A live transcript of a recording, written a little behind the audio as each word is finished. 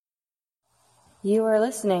You are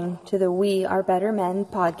listening to the We Are Better Men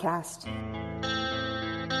podcast.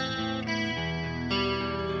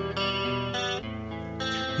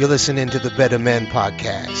 You're listening to the Better Men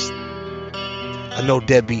podcast, a No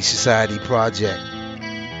Deadbeat Society project.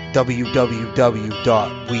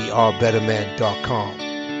 www.wearebettermen.com.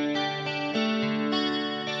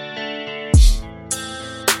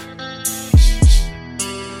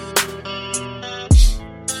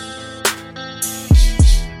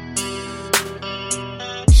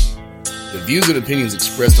 The views and opinions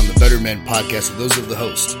expressed on the Better Men podcast are those of the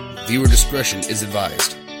host. Viewer discretion is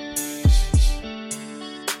advised.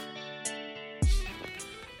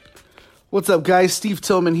 What's up, guys? Steve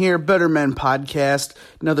Tillman here, Better Men Podcast,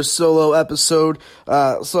 another solo episode.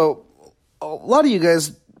 So a lot of you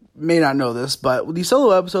guys may not know this, but with these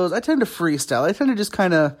solo episodes, I tend to freestyle. I tend to just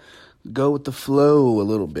kind of go with the flow a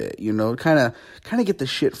little bit, kind of get the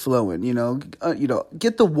shit flowing,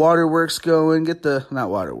 get the waterworks going, not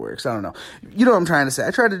waterworks, I don't know. You know what I'm trying to say. I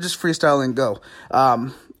try to just freestyle and go.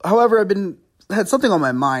 However, had something on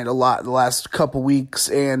my mind a lot the last couple weeks,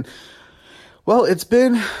 and well, it's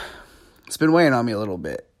been weighing on me a little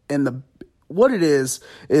bit. And what it is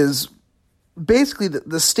basically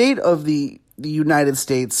the state of the United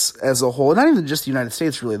States as a whole, not even just the United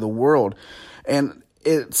States, really, the world. And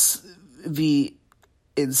it's the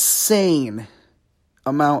insane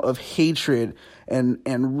amount of hatred and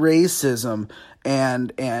racism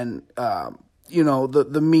and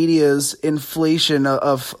the media's inflation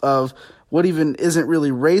of what even isn't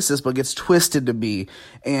really racist but gets twisted to be,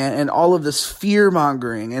 and all of this fear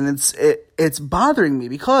mongering, and it's bothering me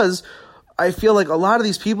because I feel like a lot of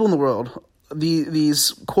these people in the world,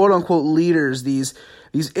 these quote unquote leaders, these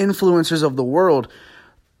influencers of the world,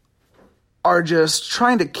 are just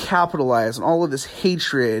trying to capitalize on all of this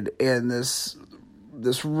hatred and this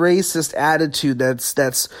racist attitude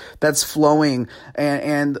that's flowing,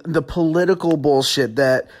 and the political bullshit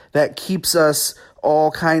that keeps us all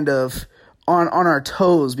kind of on our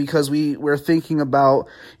toes, because we're thinking about,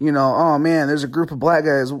 oh man, there's a group of black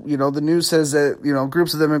guys, the news says that,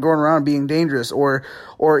 groups of them are going around being dangerous, or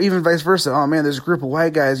even vice versa. Oh man, there's a group of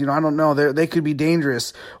white guys, I don't know, they could be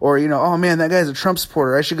dangerous, or, oh man, that guy's a Trump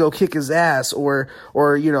supporter, I should go kick his ass, or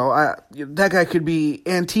that guy could be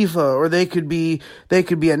Antifa, or they could be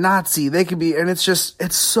a Nazi, and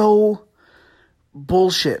it's so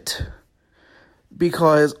bullshit.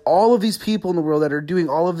 Because all of these people in the world that are doing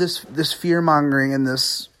all of this fear mongering and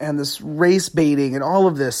this race baiting and all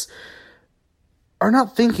of this are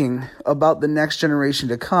not thinking about the next generation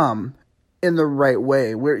to come in the right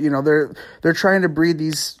way. Where they're trying to breed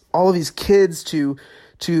all of these kids to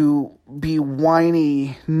be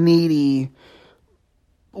whiny, needy,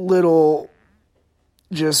 little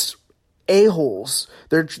just a-holes.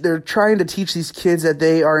 They're trying to teach these kids that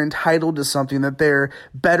they are entitled to something, that they're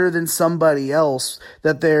better than somebody else,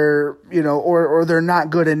 that they're, or they're not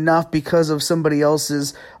good enough because of somebody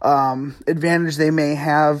else's advantage they may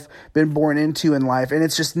have been born into in life. And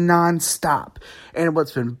it's just nonstop. And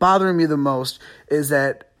what's been bothering me the most is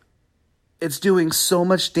that it's doing so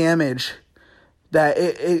much damage that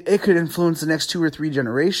it could influence the next 2 or 3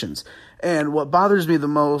 generations. And what bothers me the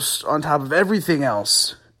most, on top of everything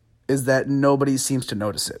else, is that nobody seems to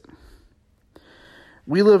notice it.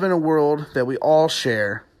 We live in a world that we all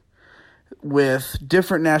share with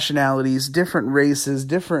different nationalities, different races,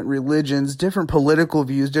 different religions, different political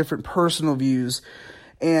views, different personal views,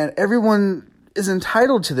 and everyone is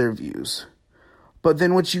entitled to their views. But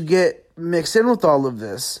then what you get mixed in with all of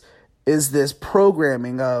this is this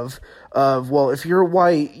programming of well, if you're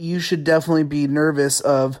white, you should definitely be nervous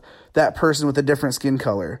of that person with a different skin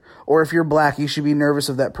color. Or if you're black, you should be nervous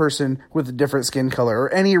of that person with a different skin color,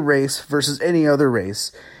 or any race versus any other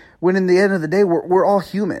race. When in the end of the day, we're all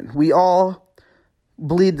human. We all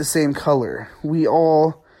bleed the same color. We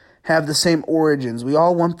all have the same origins. We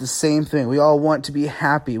all want the same thing. We all want to be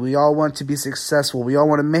happy. We all want to be successful. We all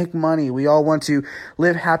want to make money. We all want to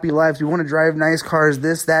live happy lives. We want to drive nice cars,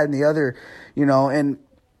 this, that, and the other, and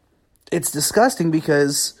it's disgusting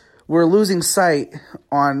because we're losing sight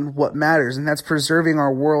on what matters, and that's preserving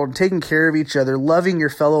our world, taking care of each other, loving your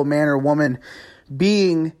fellow man or woman,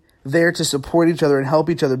 being there to support each other and help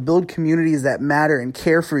each other, build communities that matter and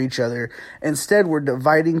care for each other. Instead, we're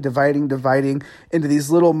dividing into these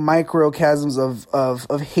little microchasms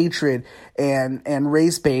of hatred and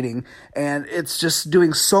race baiting, and it's just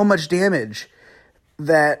doing so much damage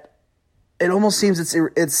that it almost seems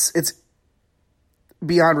it's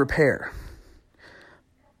beyond repair.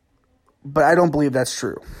 But I don't believe that's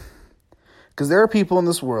true. Because there are people in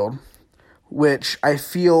this world which I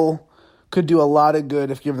feel could do a lot of good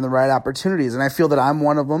if given the right opportunities. And I feel that I'm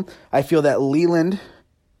one of them. I feel that Leland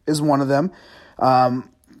is one of them.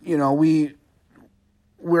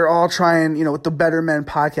 We're all trying, with the Better Men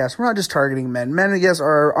podcast, we're not just targeting men. Men, I guess,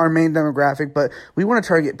 are our main demographic, but we want to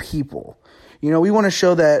target people. We want to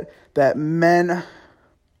show that men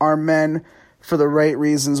are men for the right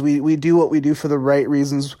reasons. We do what we do for the right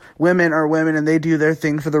reasons. Women are women, and they do their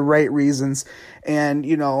thing for the right reasons. And,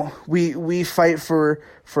 we fight for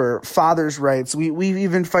fathers' rights. We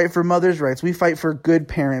even fight for mothers' rights. We fight for good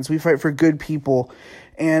parents. We fight for good people.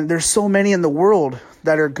 And there's so many in the world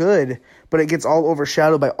that are good, but it gets all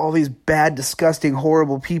overshadowed by all these bad, disgusting,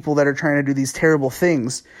 horrible people that are trying to do these terrible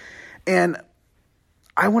things. And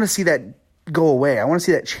I want to see that go away. I want to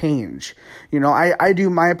see that change. I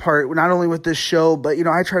do my part, not only with this show, but,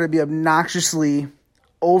 I try to be obnoxiously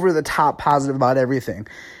over the top positive about everything,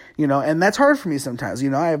 and that's hard for me sometimes.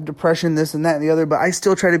 I have depression, this and that and the other, but I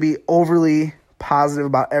still try to be overly positive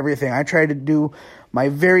about everything. I try to do my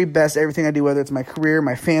very best, everything I do, whether it's my career,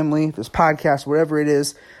 my family, this podcast, whatever it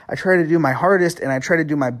is. I try to do my hardest and I try to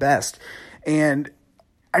do my best. And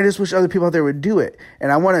I just wish other people out there would do it.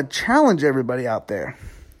 And I want to challenge everybody out there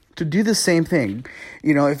to do the same thing.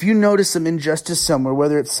 If you notice some injustice somewhere,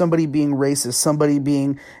 whether it's somebody being racist, somebody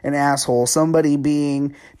being an asshole, somebody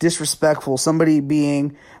being disrespectful, somebody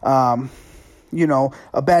being, a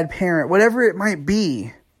bad parent, whatever it might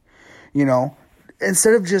be,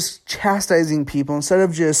 instead of just chastising people, instead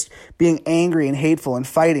of just being angry and hateful and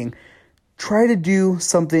fighting, try to do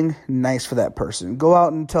something nice for that person. Go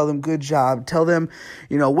out and tell them good job. Tell them,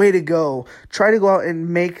 way to go. Try to go out and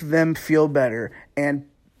make them feel better and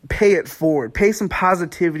pay it forward. Pay some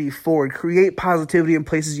positivity forward. Create positivity in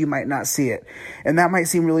places you might not see it. And that might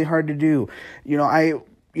seem really hard to do. In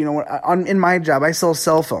my job, I sell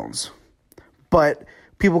cell phones, but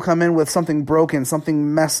people come in with something broken,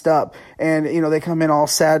 something messed up, and, they come in all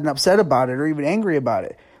sad and upset about it or even angry about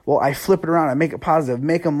it. Well, I flip it around. I make it positive,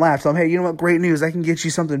 make them laugh. Tell them, hey, you know what? Great news. I can get you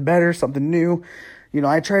something better, something new.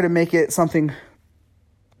 I try to make it something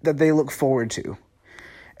that they look forward to.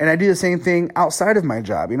 And I do the same thing outside of my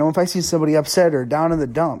job. If I see somebody upset or down in the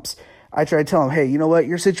dumps, I try to tell them, hey, you know what?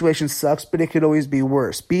 Your situation sucks, but it could always be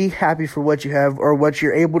worse. Be happy for what you have or what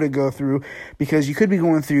you're able to go through, because you could be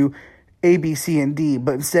going through A, B, C, and D,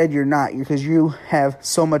 but instead you're not, because you have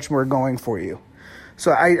so much more going for you.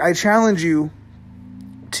 So I challenge you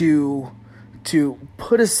to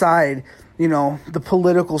put aside, the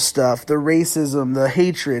political stuff, the racism, the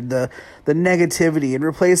hatred, the negativity, and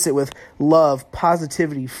replace it with love,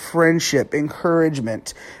 positivity, friendship,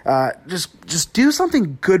 encouragement. Just do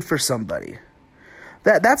something good for somebody.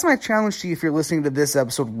 That's my challenge to you if you're listening to this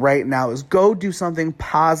episode right now, is go do something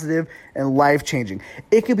positive and life-changing.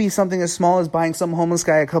 It could be something as small as buying some homeless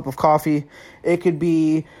guy a cup of coffee. It could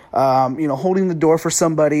be, holding the door for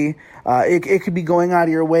somebody. It could be going out of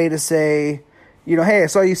your way to say, hey, I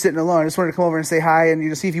saw you sitting alone. I just wanted to come over and say hi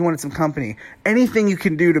and see if you wanted some company. Anything you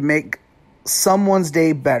can do to make someone's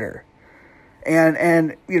day better.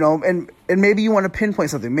 And maybe you want to pinpoint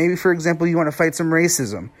something. Maybe, for example, you want to fight some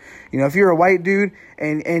racism. If you're a white dude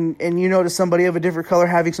and you notice somebody of a different color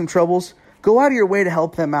having some troubles, go out of your way to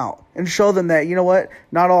help them out and show them that,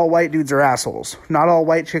 not all white dudes are assholes. Not all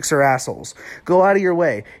white chicks are assholes. Go out of your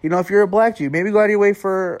way. If you're a black dude, maybe go out of your way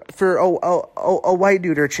for a white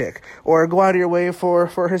dude or chick, or go out of your way for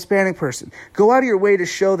a Hispanic person. Go out of your way to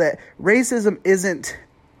show that racism isn't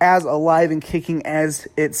as alive and kicking as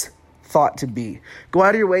it's thought to be. Go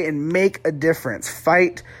out of your way and make a difference.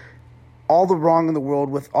 Fight all the wrong in the world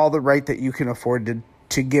with all the right that you can afford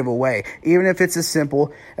to give away. Even if it's as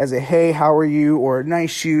simple as a, hey, how are you? Or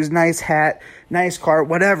nice shoes, nice hat, nice car,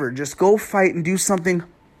 whatever. Just go fight and do something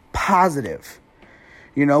positive.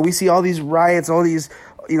 We see all these riots, all these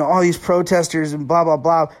protesters and blah, blah,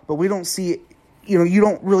 blah, but we don't see, you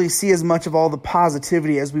don't really see as much of all the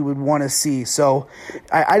positivity as we would want to see. So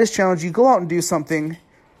I just challenge you, go out and do something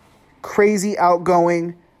crazy,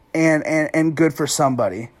 outgoing, and good for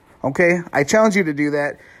somebody. Okay? I challenge you to do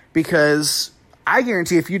that, because I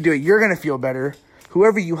guarantee if you do it, you're going to feel better.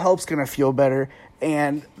 Whoever you help's going to feel better.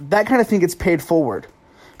 And that kind of thing gets paid forward,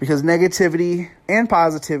 because negativity and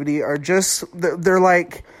positivity are just, they're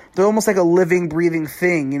almost like a living, breathing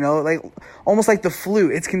thing, almost like the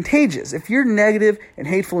flu. It's contagious. If you're negative and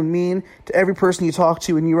hateful and mean to every person you talk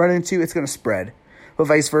to and you run into, it's going to spread. But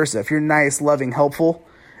vice versa. If you're nice, loving, helpful,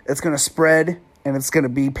 it's going to spread, and it's going to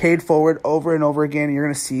be paid forward over and over again, and you're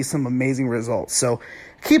going to see some amazing results. So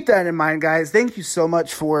keep that in mind, guys. Thank you so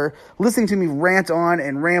much for listening to me rant on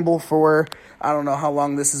and ramble for, I don't know how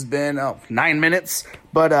long this has been, 9 minutes.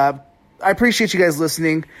 But I appreciate you guys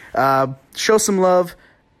listening. Show some love.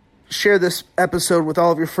 share this episode with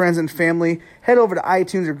all of your friends and family. Head over to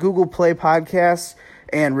iTunes or Google Play Podcasts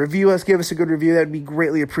and review us. Give us a good review. That would be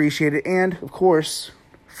greatly appreciated. And, of course,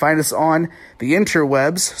 find us on the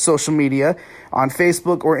interwebs, social media, on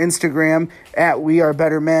Facebook or Instagram at We Are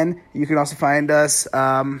Better Men. You can also find us,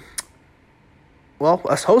 us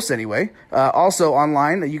hosts anyway, also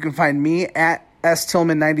online. You can find me at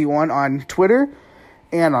stillman91 on Twitter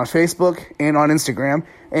and on Facebook and on Instagram.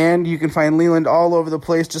 And you can find Leland all over the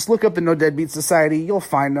place. Just look up the No Deadbeat Society. You'll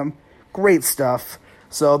find them. Great stuff.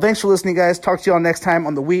 So thanks for listening, guys. Talk to you all next time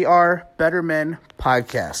on the We Are Better Men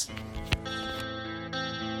podcast.